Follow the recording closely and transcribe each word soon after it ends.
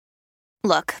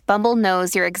Look, Bumble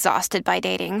knows you're exhausted by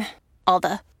dating. All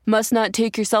the must not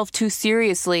take yourself too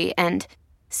seriously and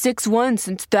 6'1"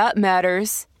 since that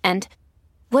matters. And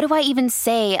what do I even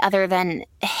say other than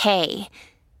hey?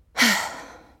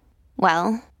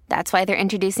 Well, that's why they're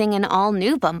introducing an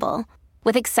all-new Bumble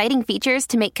with exciting features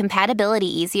to make compatibility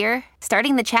easier,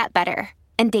 starting the chat better,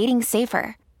 and dating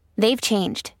safer. They've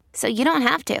changed, so you don't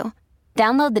have to.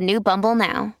 Download the new Bumble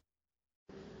now.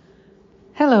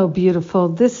 Hello, beautiful.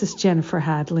 This is Jennifer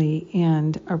Hadley,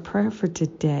 and our prayer for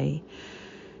today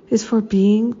is for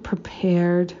being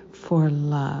prepared for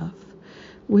love.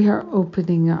 We are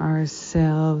opening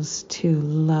ourselves to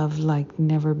love like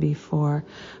never before.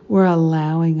 We're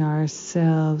allowing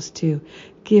ourselves to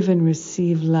give and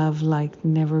receive love like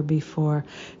never before.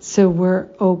 So we're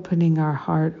opening our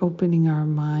heart, opening our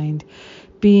mind,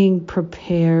 being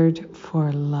prepared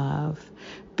for love,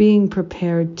 being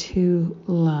prepared to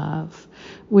love.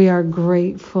 We are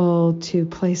grateful to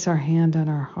place our hand on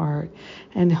our heart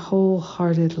and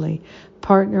wholeheartedly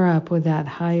partner up with that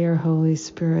higher Holy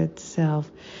Spirit self.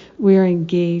 We are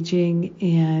engaging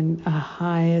in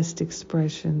highest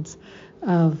expressions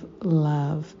of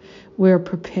love. We're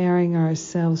preparing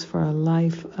ourselves for a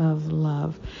life of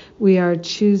love. We are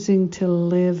choosing to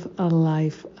live a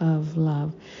life of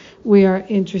love. We are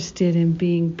interested in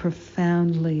being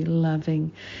profoundly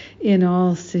loving in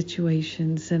all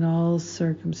situations and all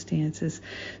circumstances.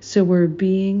 So we're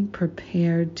being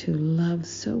prepared to love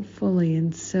so fully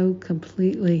and so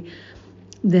completely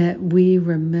that we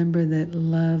remember that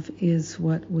love is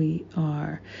what we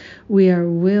are. We are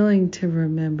willing to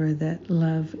remember that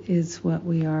love is what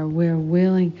we are. We're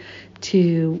willing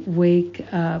to wake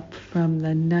up from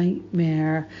the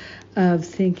nightmare of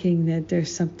thinking that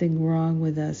there's something wrong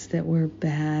with us, that we're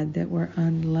bad, that we're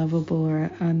unlovable or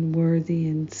unworthy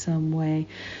in some way.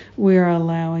 We're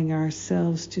allowing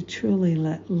ourselves to truly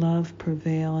let love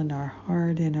prevail in our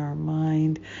heart, in our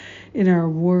mind, in our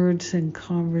words and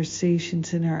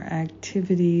conversations, in our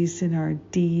activities, in our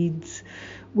deeds.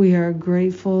 We are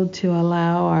grateful to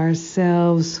allow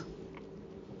ourselves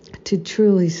to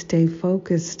truly stay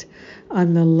focused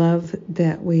on the love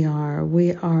that we are.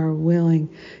 We are willing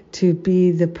to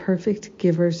be the perfect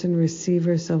givers and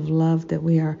receivers of love that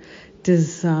we are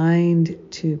designed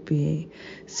to be.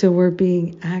 So we're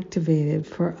being activated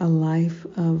for a life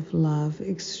of love,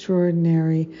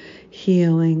 extraordinary,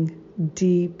 healing,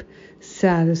 deep,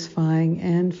 satisfying,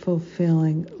 and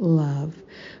fulfilling love.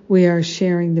 We are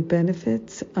sharing the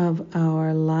benefits of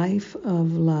our life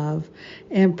of love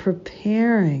and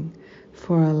preparing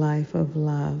for a life of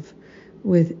love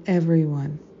with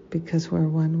everyone because we're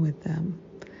one with them.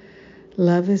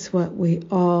 Love is what we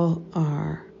all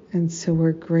are, and so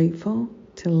we're grateful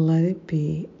to let it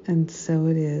be, and so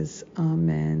it is.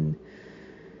 Amen.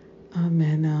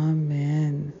 Amen.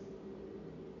 Amen.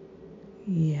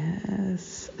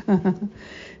 Yes.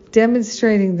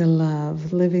 Demonstrating the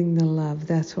love, living the love,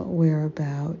 that's what we're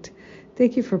about.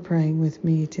 Thank you for praying with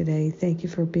me today. Thank you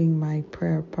for being my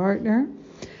prayer partner.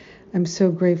 I'm so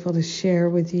grateful to share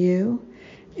with you.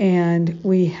 And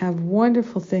we have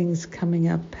wonderful things coming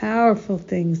up, powerful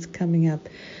things coming up.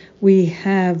 We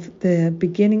have the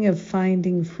beginning of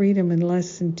Finding Freedom in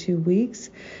less than 2 weeks.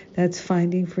 That's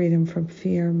Finding Freedom from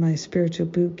Fear, my spiritual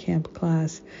boot camp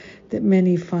class that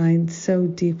many find so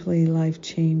deeply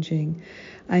life-changing.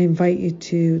 I invite you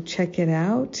to check it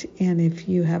out. And if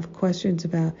you have questions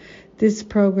about this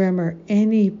program or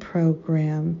any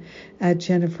program at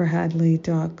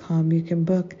jenniferhadley.com, you can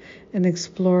book an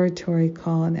exploratory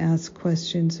call and ask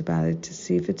questions about it to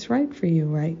see if it's right for you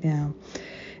right now.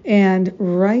 And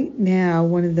right now,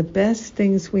 one of the best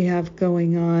things we have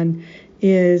going on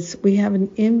is we have an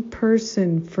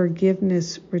in-person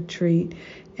forgiveness retreat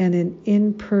and an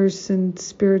in-person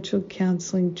spiritual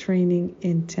counseling training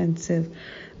intensive.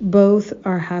 Both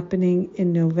are happening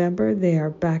in November. They are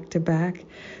back-to-back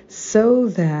so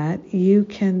that you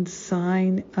can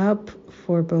sign up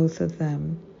for both of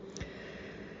them.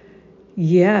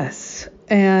 Yes,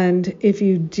 and if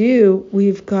you do,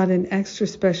 we've got an extra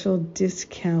special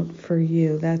discount for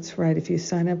you. That's right. If you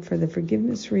sign up for the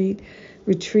forgiveness retreat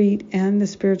and the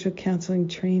spiritual counseling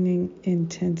training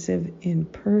intensive in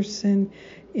person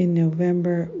in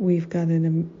November, we've got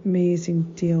an amazing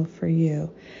deal for you.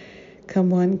 Come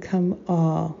one, come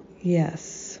all.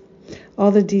 Yes.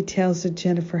 All the details at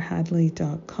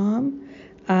jenniferhadley.com.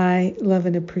 I love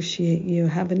and appreciate you.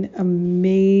 Have an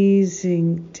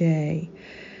amazing day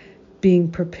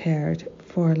being prepared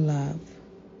for love.